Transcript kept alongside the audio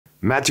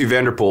Mathieu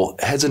van der Poel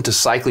heads into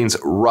cycling's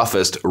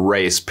roughest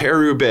race,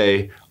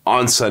 Paris-Roubaix,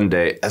 on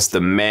Sunday as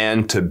the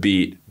man to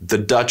beat. The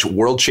Dutch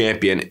world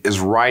champion is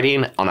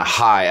riding on a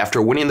high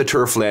after winning the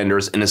Tour of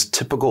Flanders in his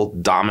typical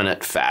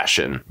dominant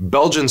fashion.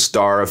 Belgian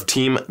star of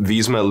Team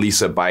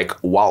Visma Bike,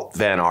 Wout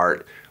van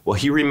Aert, well,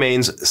 he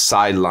remains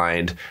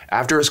sidelined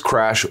after his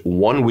crash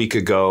 1 week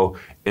ago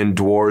in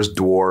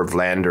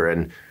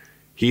Vlaanderen.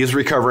 He is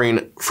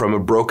recovering from a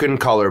broken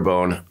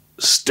collarbone,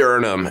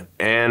 sternum,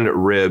 and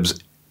ribs.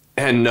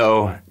 And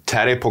no,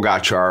 Tadej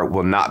Pogačar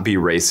will not be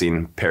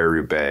racing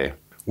Paris-Roubaix.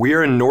 We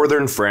are in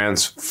northern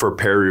France for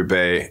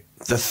Paris-Roubaix,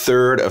 the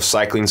third of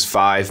cycling's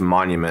 5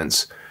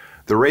 monuments.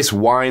 The race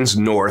winds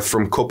north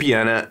from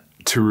Compiègne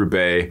to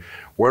Roubaix,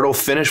 where it'll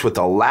finish with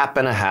a lap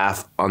and a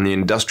half on the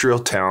industrial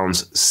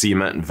town's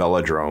cement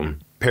velodrome.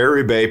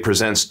 Paris-Roubaix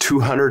presents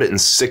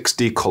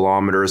 260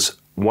 kilometers,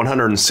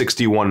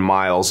 161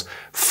 miles,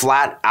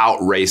 flat-out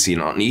racing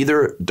on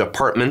either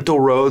departmental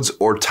roads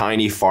or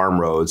tiny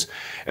farm roads.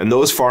 And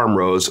those farm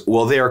roads,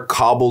 well, they are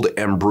cobbled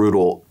and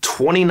brutal.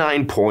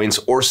 29 points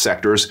or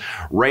sectors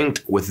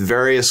ranked with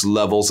various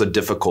levels of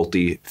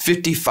difficulty,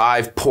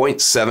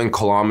 55.7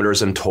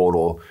 kilometers in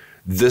total.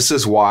 This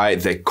is why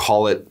they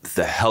call it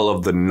the Hell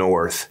of the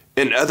North.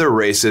 In other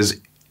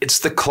races, it's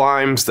the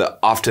climbs that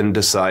often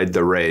decide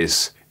the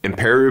race. In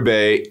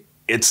Paris-Roubaix,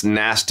 it's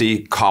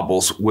nasty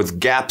cobbles with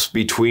gaps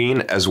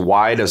between as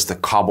wide as the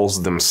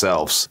cobbles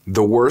themselves.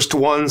 The worst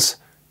ones,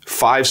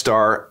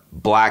 5-star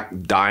black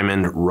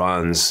diamond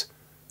runs.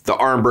 The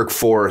Armberg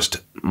Forest,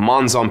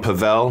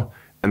 Mons-en-Pavel,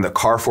 and the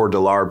Carrefour de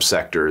l'Arbre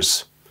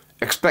sectors.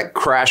 Expect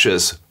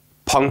crashes,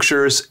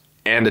 punctures,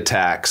 and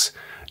attacks.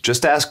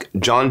 Just ask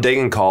John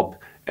Degenkolb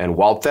and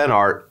Wout van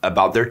Aert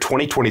about their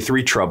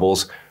 2023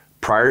 troubles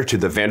prior to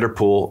the Van der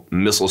Poel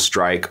missile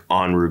strike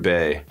on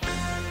Roubaix.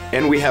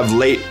 And we have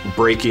late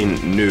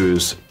breaking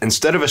news.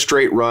 Instead of a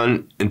straight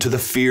run into the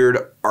feared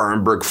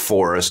Armberg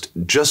Forest,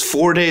 just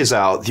 4 days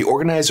out, the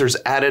organizers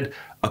added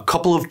a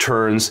couple of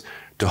turns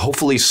to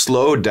hopefully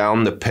slow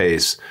down the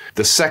pace.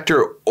 The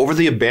sector over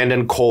the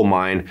abandoned coal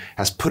mine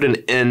has put an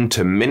end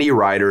to many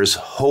riders'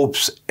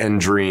 hopes and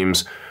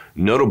dreams,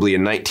 notably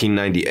in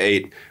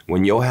 1998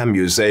 when Johan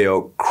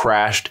Museeuw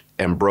crashed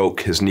and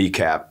broke his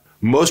kneecap.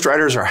 Most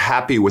riders are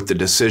happy with the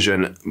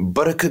decision,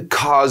 but it could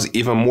cause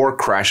even more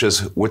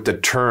crashes with the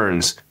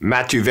turns.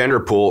 Mathieu van der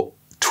Poel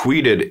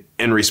tweeted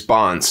in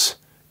response,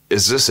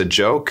 "Is this a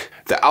joke?"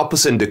 The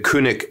Alpecin de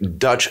Koninck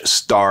Dutch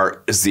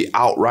star is the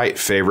outright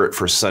favorite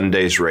for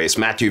Sunday's race,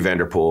 Mathieu van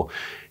der Poel.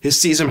 His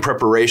season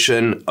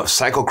preparation of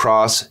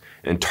cyclocross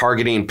and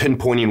targeting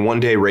pinpointing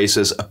one-day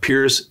races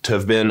appears to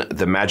have been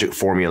the magic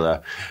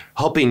formula,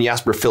 helping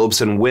Jasper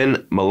Philipsen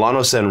win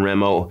Milano-San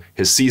Remo,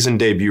 his season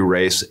debut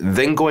race,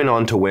 then going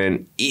on to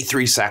win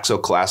E3 Saxo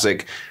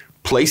Classic,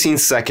 placing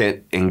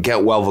second in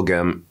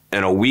Gent-Wevelgem,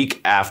 and a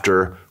week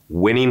after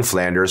winning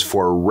Flanders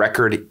for a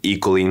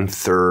record-equaling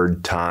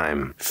third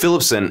time.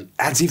 Philipsen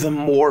adds even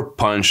more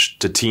punch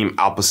to Team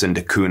Alpecin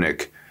de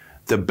Koninck.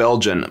 The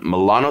Belgian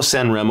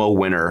Milano-San Remo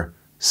winner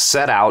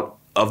set out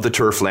of the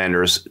Tour of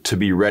Flanders to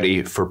be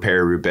ready for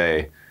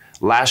Paris-Roubaix.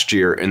 Last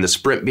year, in the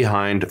sprint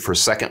behind for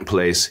second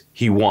place,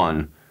 he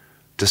won,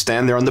 to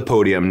stand there on the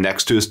podium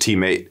next to his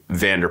teammate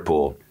Van der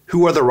Poel.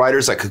 Who are the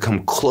riders that could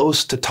come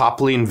close to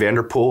toppling Van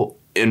der Poel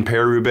in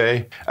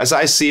Paris-Roubaix? As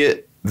I see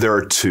it, there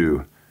are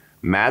 2.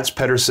 Mads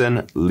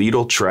Pedersen,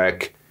 Lidl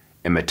Trek,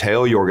 and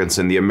Matteo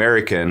Jorgensen, the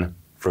American,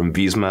 from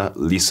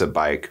Visma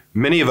Bike.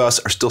 Many of us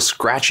are still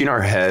scratching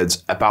our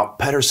heads about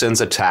Pedersen's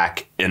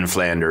attack in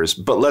Flanders,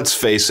 but let's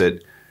face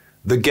it,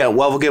 the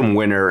Gent-Wevelgem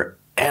winner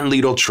and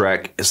Lidl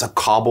Trek is a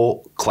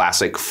cobble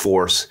classic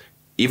force,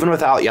 even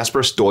without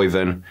Jasper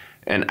Stuyven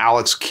and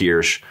Alex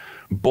Kirsch,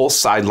 both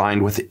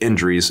sidelined with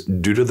injuries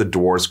due to the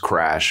Dwarfs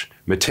crash.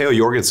 Matteo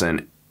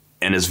Jorgensen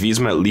and his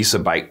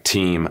Visma Bike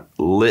team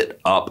lit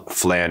up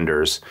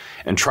Flanders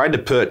and tried to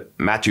put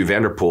Mathieu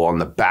van der Poel on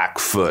the back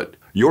foot.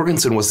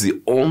 Jorgensen was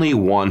the only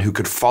one who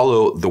could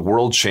follow the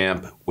world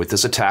champ with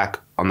his attack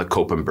on the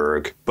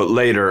Koppenberg. But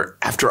later,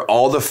 after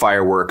all the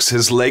fireworks,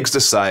 his legs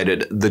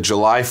decided the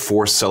July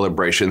 4th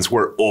celebrations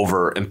were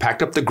over and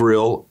packed up the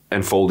grill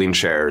and folding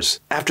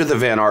chairs. After the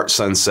Van Aert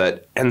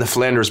sunset and the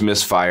Flanders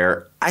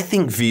misfire, I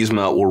think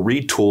Visma will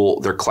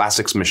retool their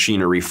classics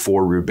machinery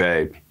for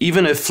Roubaix.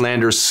 Even if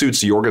Flanders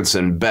suits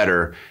Jorgensen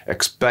better,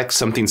 expect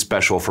something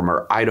special from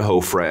our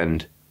Idaho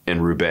friend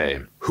in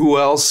Roubaix. Who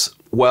else?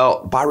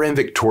 Well, Bahrain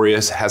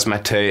Victorious has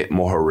Matej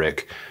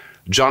Mohoric,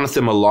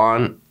 Jonathan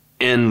Milan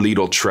in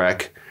Lidl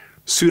Trek.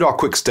 Soudal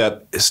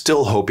Quickstep is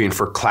still hoping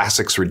for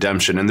Classics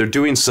redemption, and they're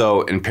doing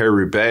so in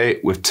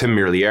Paris-Roubaix with Tim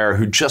Merlier,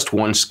 who just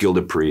won Skill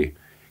de Prix.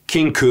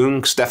 King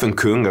Kung, Stefan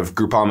Kung of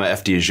Groupama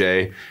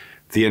FDJ,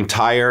 the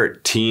entire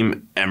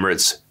Team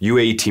Emirates,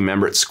 UAE Team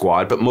Emirates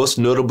squad, but most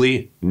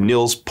notably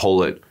Nils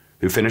Pollitt,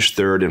 who finished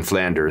third in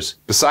Flanders.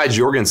 Besides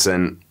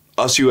Jorgensen,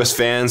 us US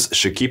fans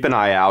should keep an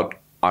eye out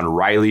on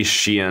Riley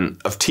Sheehan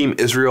of Team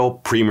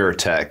Israel Premier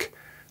Tech.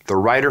 The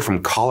rider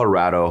from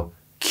Colorado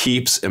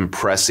keeps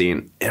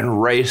impressing in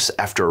race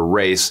after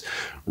race,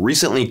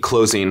 recently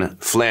closing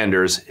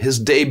Flanders, his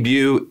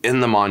debut in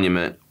the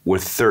monument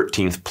with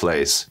 13th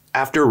place.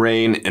 After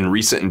rain in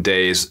recent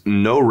days,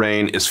 no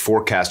rain is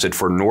forecasted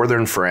for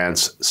northern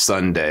France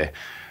Sunday.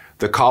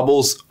 The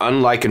cobbles,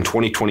 unlike in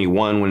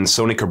 2021 when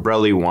Sonny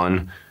Colbrelli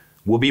won,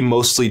 will be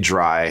mostly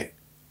dry,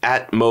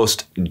 at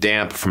most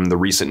damp from the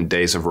recent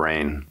days of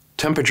rain.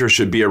 Temperature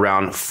should be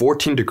around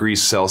 14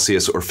 degrees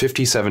Celsius or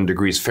 57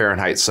 degrees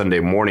Fahrenheit Sunday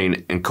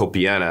morning in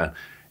Compiègne,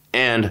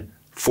 and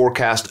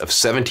forecast of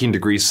 17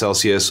 degrees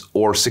Celsius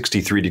or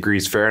 63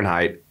 degrees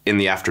Fahrenheit in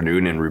the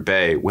afternoon in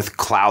Roubaix, with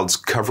clouds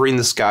covering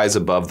the skies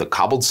above the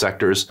cobbled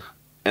sectors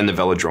and the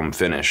velodrome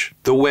finish.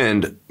 The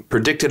wind,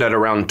 predicted at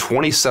around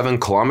 27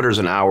 kilometers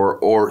an hour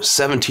or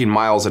 17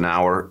 miles an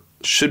hour,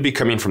 should be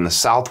coming from the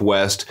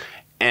southwest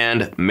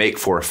and make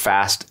for a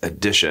fast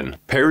edition.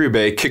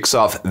 Paris-Roubaix kicks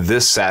off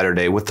this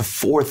Saturday with the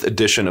 4th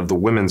edition of the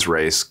women's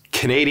race.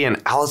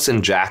 Canadian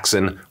Alison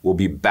Jackson will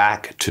be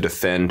back to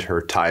defend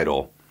her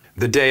title.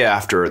 The day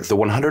after, the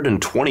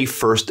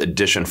 121st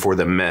edition for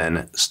the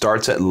men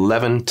starts at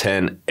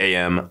 11:10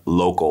 a.m.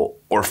 local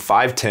or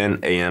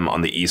 5:10 a.m.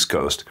 on the East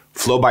Coast.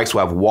 FloBikes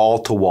will have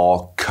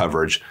wall-to-wall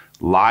coverage,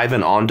 live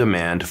and on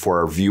demand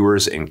for our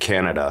viewers in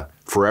Canada.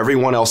 For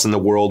everyone else in the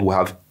world, we'll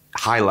have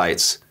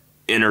highlights,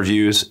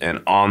 interviews,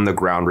 and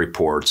on-the-ground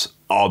reports.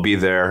 I'll be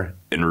there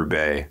in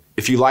Roubaix.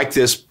 If you like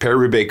this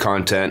Paris-Roubaix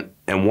content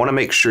and want to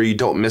make sure you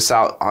don't miss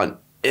out on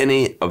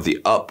any of the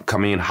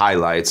upcoming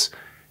highlights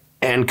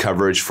and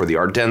coverage for the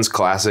Ardennes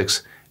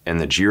Classics and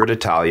the Giro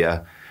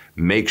d'Italia,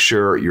 make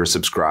sure you're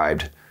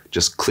subscribed.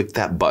 Just click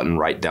that button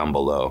right down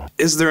below.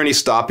 Is there any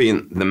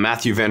stopping the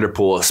Mathieu van der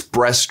Poel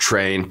express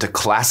train to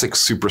classic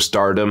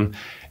superstardom?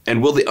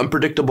 And will the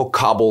unpredictable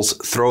cobbles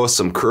throw us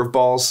some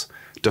curveballs?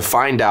 To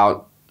find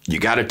out, you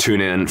got to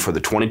tune in for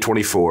the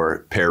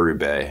 2024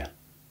 Paris-Roubaix.